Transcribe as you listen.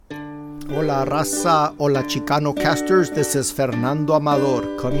Hola raza, hola Chicano casters, this is Fernando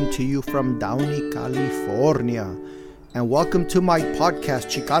Amador coming to you from Downey, California. And welcome to my podcast,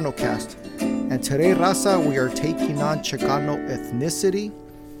 Chicano Cast. And today, raza, we are taking on Chicano ethnicity,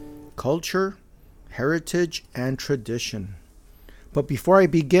 culture, heritage, and tradition. But before I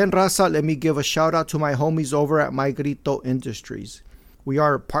begin, raza, let me give a shout out to my homies over at My Grito Industries. We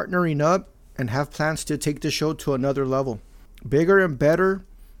are partnering up and have plans to take the show to another level. Bigger and better.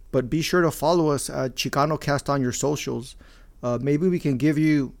 But be sure to follow us at ChicanoCast on your socials. Maybe we can give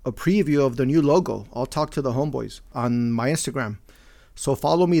you a preview of the new logo. I'll talk to the homeboys on my Instagram. So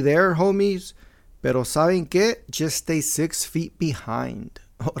follow me there, homies. Pero ¿saben qué? Just stay 6 feet behind.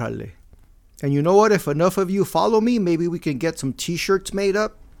 Órale. And you know what? If enough of you follow me, maybe we can get some t-shirts made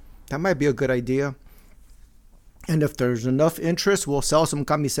up. That might be a good idea. And if there's enough interest, we'll sell some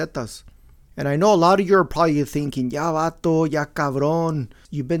camisetas. And I know a lot of you are probably thinking, ya vato, ya cabrón.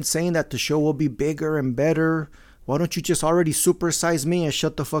 You've been saying that the show will be bigger and better. Why don't you just already supersize me and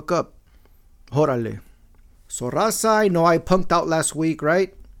shut the fuck up? Órale. So raza, I know I punked out last week,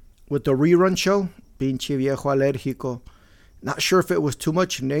 right? With the rerun show. Pinche viejo alérgico. Not sure if it was too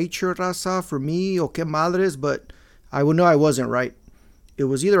much nature, raza, for me, o que madres, but I would know I wasn't right. It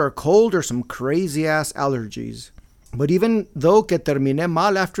was either a cold or some crazy ass allergies. But even though que terminé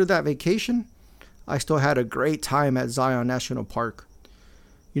mal after that vacation, I still had a great time at Zion National Park.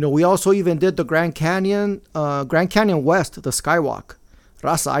 You know, we also even did the Grand Canyon West, the Skywalk.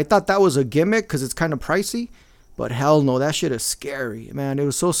 Raza, I thought that was a gimmick because it's kind of pricey, but hell no, that shit is scary. Man, it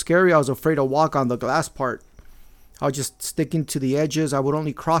was so scary I was afraid to walk on the glass part. I was just sticking to the edges. I would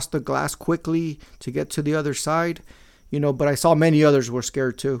only cross the glass quickly to get to the other side. You know, but I saw many others were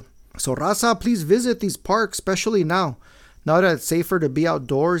scared too. So raza, please visit these parks, especially now that it's safer to be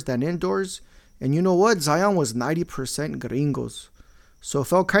outdoors than indoors. And you know what? Zion was 90% gringos. So it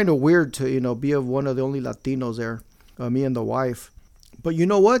felt kind of weird to, be one of the only Latinos there, me and the wife. But you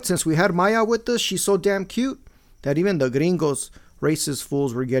know what? Since we had Maya with us, she's so damn cute that even the gringos, racist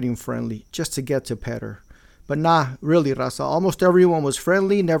fools, were getting friendly just to get to pet her. But nah, really, raza, almost everyone was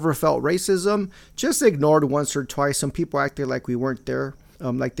friendly, never felt racism, just ignored once or twice. Some people acted like we weren't there.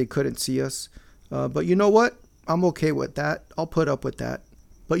 Like they couldn't see us. But you know what? I'm okay with that. I'll put up with that.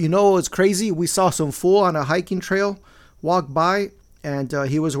 But you know what's crazy? We saw some fool on a hiking trail walk by, and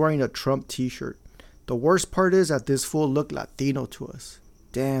he was wearing a Trump t-shirt. The worst part is that this fool looked Latino to us.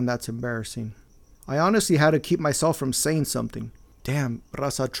 Damn, that's embarrassing. I honestly had to keep myself from saying something. Damn,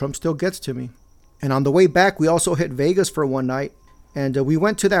 raza, Trump still gets to me. And on the way back, we also hit Vegas for one night, and we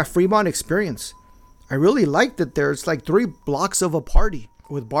went to that Fremont Experience. I really liked it there. It's like 3 blocks of a party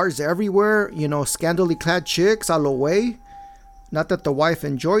with bars everywhere, scandally clad chicks all the way. Not that the wife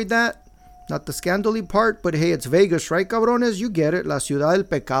enjoyed that, not the scandally part, but hey, it's Vegas, right, cabrones? You get it, la ciudad del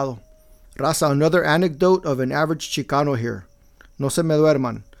pecado. Raza, another anecdote of an average Chicano here. No se me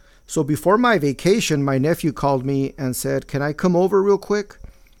duerman. So before my vacation, my nephew called me and said, can I come over real quick?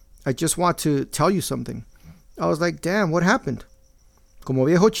 I just want to tell you something. I was like, damn, what happened? Como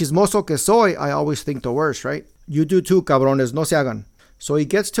viejo chismoso que soy, I always think the worst, right? You do too, cabrones, no se hagan. So he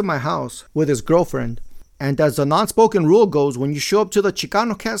gets to my house with his girlfriend, and as the non-spoken rule goes, when you show up to the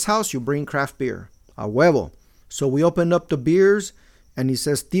Chicano Cast house, you bring craft beer. A huevo. So we open up the beers, and he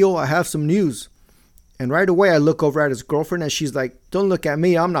says, Tío, I have some news. And right away, I look over at his girlfriend, and she's like, don't look at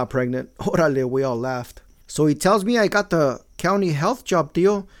me, I'm not pregnant. Órale, we all laughed. So he tells me I got the county health job,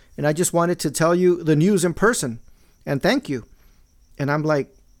 Tío, and I just wanted to tell you the news in person. And thank you. And I'm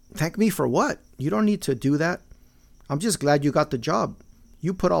like, thank me for what? You don't need to do that. I'm just glad you got the job.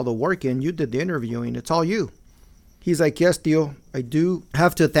 You put all the work in. You did the interviewing. It's all you. He's like, yes, Tío, I do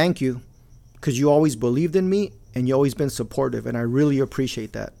have to thank you because you always believed in me and you always been supportive. And I really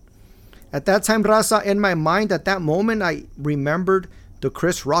appreciate that. At that time, raza, in my mind, at that moment, I remembered the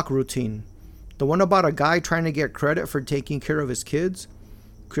Chris Rock routine. The one about a guy trying to get credit for taking care of his kids.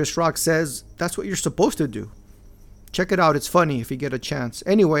 Chris Rock says, that's what you're supposed to do. Check it out. It's funny if you get a chance.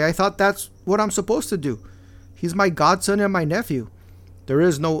 Anyway, I thought that's what I'm supposed to do. He's my godson and my nephew. There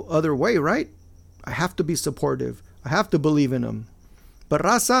is no other way, right? I have to be supportive. I have to believe in him. But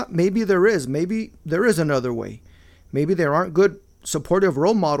raza, maybe there is. Maybe there is another way. Maybe there aren't good supportive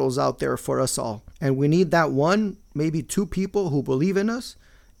role models out there for us all. And we need that one, maybe 2 people who believe in us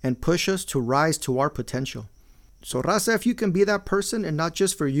and push us to rise to our potential. So raza, if you can be that person and not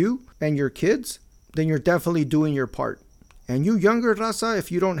just for you and your kids, then you're definitely doing your part. And you younger raza,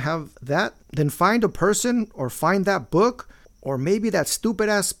 if you don't have that, then find a person or find that book or maybe that stupid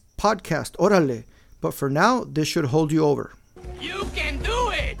ass podcast. Órale. But for now, this should hold you over. You can do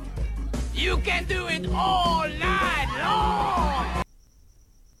it! You can do it all night long!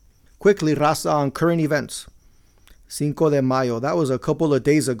 Quickly, raza, on current events. Cinco de Mayo, that was a couple of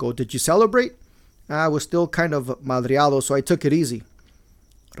days ago. Did you celebrate? I was still kind of madreado, so I took it easy.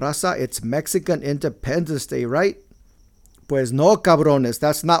 Raza, it's Mexican Independence Day, right? Pues no, cabrones,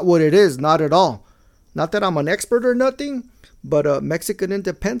 that's not what it is, not at all. Not that I'm an expert or nothing, but Mexican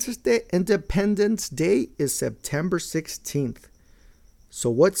Independence Day is September 16th.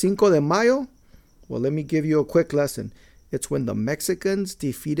 So what's Cinco de Mayo? Well, let me give you a quick lesson. It's when the Mexicans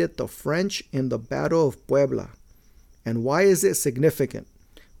defeated the French in the Battle of Puebla. And why is it significant?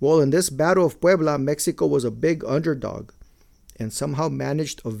 Well, in this Battle of Puebla, Mexico was a big underdog and somehow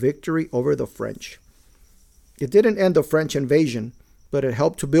managed a victory over the French. It didn't end the French invasion, but it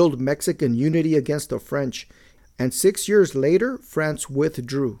helped to build Mexican unity against the French. And 6 years later, France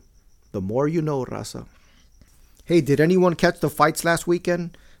withdrew. The more you know, raza. Hey, did anyone catch the fights last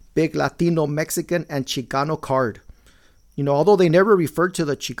weekend? Big Latino, Mexican, and Chicano card. You know, although they never referred to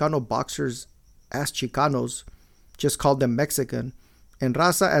the Chicano boxers as Chicanos, just called them Mexican. And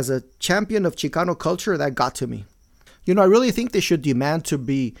raza, as a champion of Chicano culture, that got to me. You know, I really think they should demand to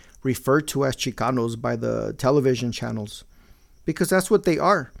be referred to as Chicanos by the television channels, because that's what they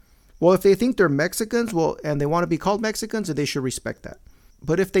are. Well, if they think they're Mexicans, well, and they want to be called Mexicans, they should respect that.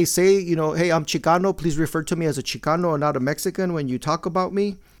 But if they say, you know, hey, I'm Chicano, please refer to me as a Chicano and not a Mexican when you talk about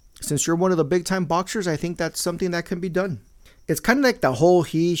me, since you're one of the big time boxers, I think that's something that can be done. It's kind of like the whole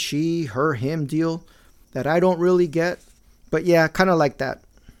he, she, her, him deal that I don't really get. But yeah, kind of like that.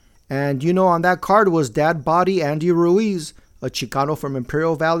 And you know, on that card was Dad Body Andy Ruiz, a Chicano from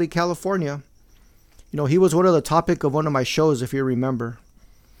Imperial Valley, California. You know, he was one of the topic of one of my shows, if you remember.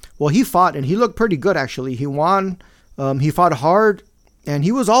 Well, he fought and he looked pretty good, actually. He won. He fought hard and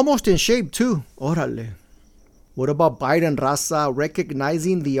he was almost in shape too. Órale. What about Biden, raza,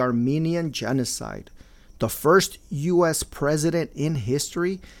 recognizing the Armenian genocide? The first U.S. president in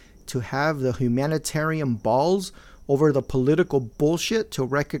history to have the humanitarian balls over the political bullshit to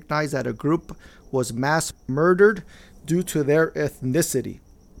recognize that a group was mass murdered due to their ethnicity.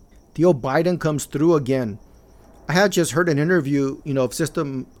 Theo Biden comes through again. I had just heard an interview, you know, of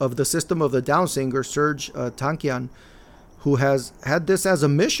the System of the Down singer, Serge Tankian, who has had this as a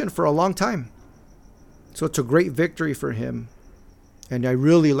mission for a long time. So it's a great victory for him. And I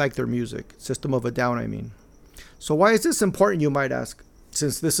really like their music. System of a Down, I mean. So why is this important, you might ask?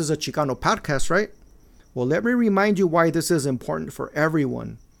 Since this is a Chicano podcast, right? Well, let me remind you why this is important for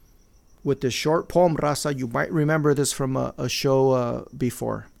everyone. With this short poem, raza, you might remember this from a show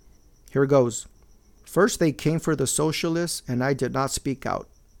before. Here goes. First, they came for the socialists, and I did not speak out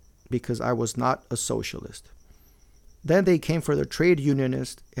because I was not a socialist. Then they came for the trade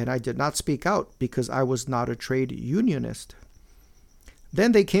unionists, and I did not speak out because I was not a trade unionist.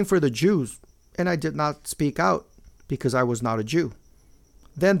 Then they came for the Jews, and I did not speak out because I was not a Jew.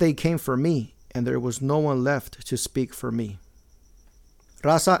 Then they came for me, and there was no one left to speak for me.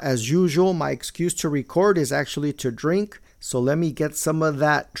 Raza, as usual, my excuse to record is actually to drink. So let me get some of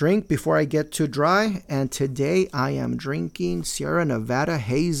that drink before I get too dry. And today I am drinking Sierra Nevada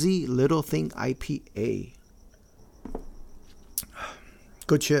Hazy Little Thing IPA.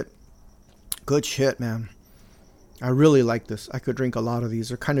 Good shit. Good shit, man. I really like this. I could drink a lot of these.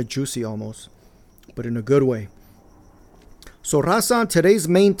 They're kind of juicy almost, but in a good way. So raza, today's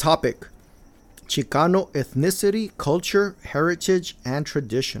main topic. Chicano ethnicity, culture, heritage, and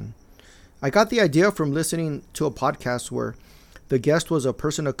tradition. I got the idea from listening to a podcast where the guest was a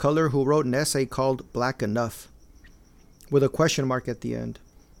person of color who wrote an essay called Black Enough, with a question mark at the end.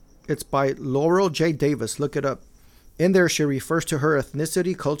 It's by Laurel J. Davis. Look it up. In there, she refers to her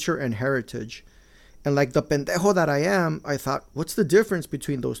ethnicity, culture, and heritage. And like the pendejo that I am, I thought, what's the difference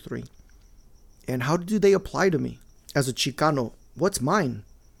between those three? And how do they apply to me? As a Chicano, what's mine?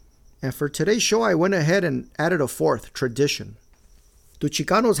 And for today's show, I went ahead and added a fourth, tradition. Do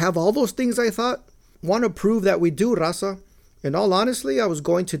Chicanos have all those things, I thought? Want to prove that we do, raza. In all honesty, I was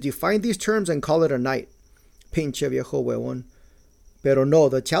going to define these terms and call it a night. Pinche viejo huevón. Pero no,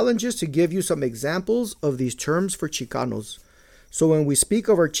 the challenge is to give you some examples of these terms for Chicanos. So when we speak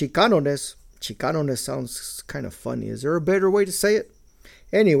of our Chicano-ness sounds kind of funny. Is there a better way to say it?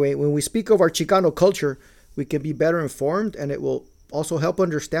 Anyway, when we speak of our Chicano culture, we can be better informed, and it will also help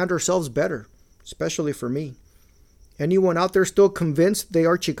understand ourselves better, especially for me. Anyone out there still convinced they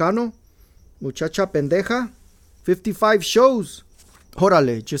are Chicano? Muchacha pendeja? 55 shows.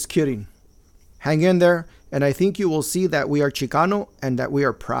 Órale, just kidding. Hang in there, and I think you will see that we are Chicano and that we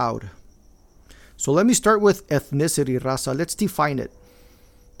are proud. So let me start with ethnicity, raza. Let's define it.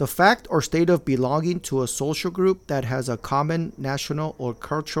 The fact or state of belonging to a social group that has a common national or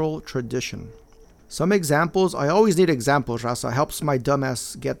cultural tradition. Some examples, I always need examples, Raza, helps my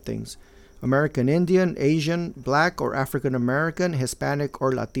dumbass get things. American Indian, Asian, Black or African American, Hispanic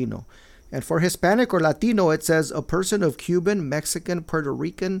or Latino. And for Hispanic or Latino, it says a person of Cuban, Mexican, Puerto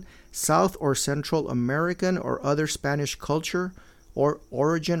Rican, South or Central American or other Spanish culture or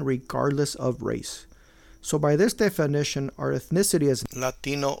origin regardless of race. So by this definition, our ethnicity is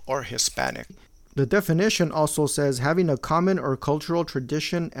Latino or Hispanic. The definition also says having a common or cultural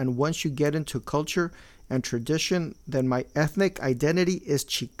tradition, and once you get into culture and tradition, then my ethnic identity is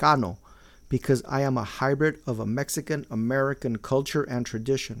Chicano, because I am a hybrid of a Mexican American culture and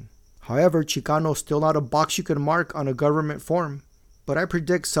tradition. However, Chicano is still not a box you can mark on a government form, but I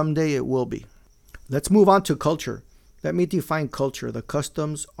predict someday it will be. Let's move on to culture. Let me define culture: the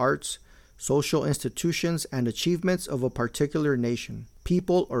customs, arts, social institutions, and achievements of a particular nation,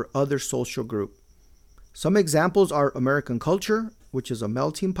 people, or other social group. Some examples are American culture, which is a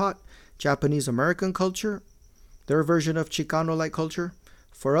melting pot, Japanese American culture, their version of Chicano-like culture.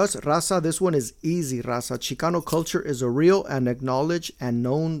 For us, Raza, this one is easy, Raza. Chicano culture is a real and acknowledged and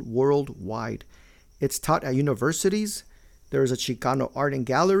known worldwide. It's taught at universities. There is a Chicano art and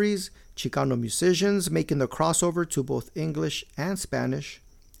galleries, Chicano musicians making the crossover to both English and Spanish.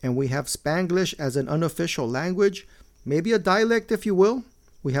 And we have Spanglish as an unofficial language, maybe a dialect if you will.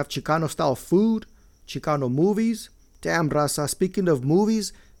 We have Chicano-style food, Chicano movies. Damn, Raza, speaking of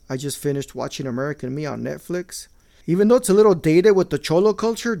movies, I just finished watching American Me on Netflix. Even though it's a little dated with the Cholo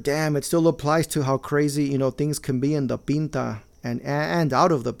culture, damn, it still applies to how crazy, things can be in the Pinta and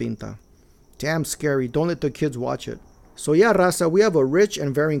out of the Pinta. Damn scary. Don't let the kids watch it. So yeah, Raza, we have a rich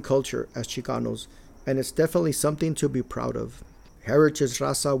and varying culture as Chicanos, and it's definitely something to be proud of. Heritage,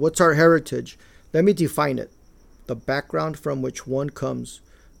 Raza. What's our heritage? Let me define it. The background from which one comes,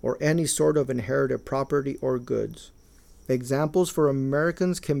 or any sort of inherited property or goods. Examples for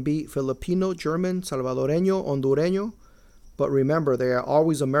Americans can be Filipino, German, Salvadoreño, Hondureño, but remember, they are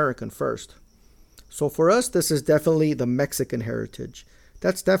always American first. So for us, this is definitely the Mexican heritage.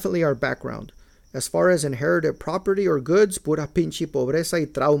 That's definitely our background. As far as inherited property or goods, pura pinche pobreza y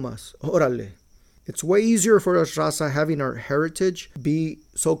traumas. Órale. It's way easier for us, Raza, having our heritage be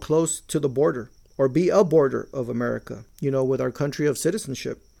so close to the border, or be a border of America, with our country of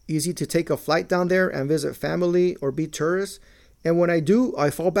citizenship. Easy to take a flight down there and visit family or be tourists. And when I do, I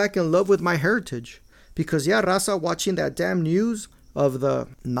fall back in love with my heritage. Because yeah, Raza, watching that damn news of the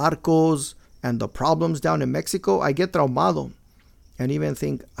narcos and the problems down in Mexico, I get traumado. And even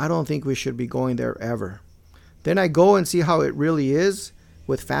think, I don't think we should be going there ever. Then I go and see how it really is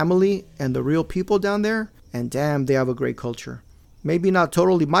with family and the real people down there. And damn, they have a great culture. Maybe not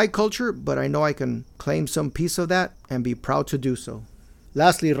totally my culture, but I know I can claim some piece of that and be proud to do so.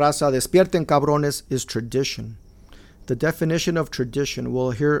 Lastly, Raza, despierten cabrones, is tradition. The definition of tradition,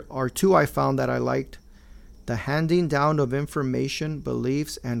 well, here are two I found that I liked. The handing down of information,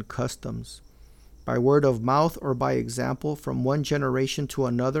 beliefs, and customs, by word of mouth or by example from one generation to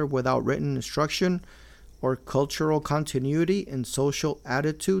another without written instruction, or cultural continuity in social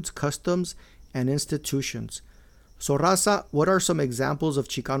attitudes, customs, and institutions. So, Raza, what are some examples of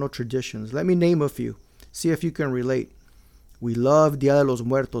Chicano traditions? Let me name a few. See if you can relate. We love Dia de los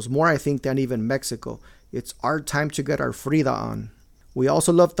Muertos, more I think than even Mexico. It's our time to get our Frida on. We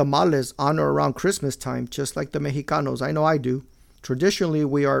also love tamales on or around Christmas time, just like the Mexicanos. I know I do. Traditionally,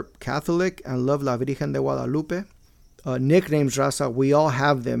 we are Catholic and love La Virgen de Guadalupe. Nicknames, Raza, we all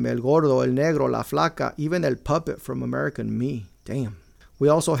have them. El Gordo, El Negro, La Flaca, even El Puppet from American Me. Damn. We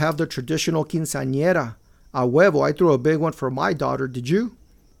also have the traditional quinceañera. A huevo, I threw a big one for my daughter. Did you?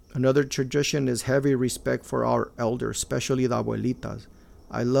 Another tradition is heavy respect for our elders, especially the abuelitas.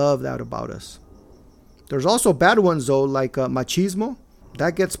 I love that about us. There's also bad ones though, like machismo.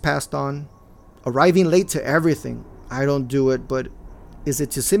 That gets passed on. Arriving late to everything. I don't do it, but is it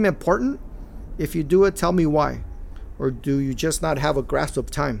to seem important? If you do it, tell me why. Or do you just not have a grasp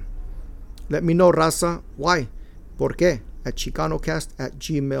of time? Let me know, Raza. Why? ¿Por qué? At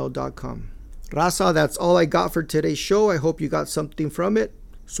chicanocast@gmail.com. Raza, that's all I got for today's show. I hope you got something from it.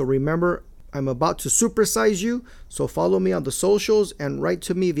 So remember, I'm about to supersize you, so follow me on the socials and write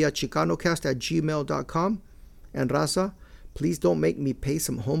to me via chicanocast@gmail.com. And Raza, please don't make me pay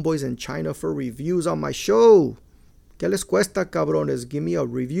some homeboys in China for reviews on my show. ¿Qué les cuesta, cabrones? Give me a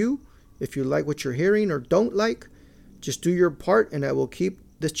review if you like what you're hearing or don't like. Just do your part and I will keep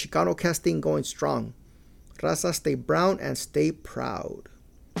this ChicanoCast thing going strong. Raza, stay brown and stay proud.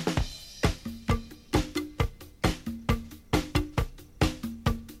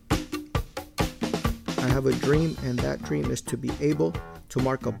 I have a dream, and that dream is to be able to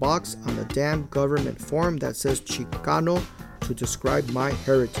mark a box on the damn government form that says Chicano to describe my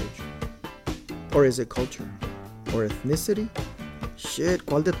heritage. Or is it culture? Or ethnicity? Shit,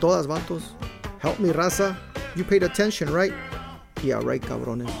 ¿cuál de todas, vatos? Help me, raza. You paid attention, right? Yeah, right,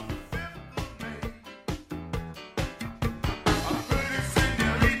 cabrones.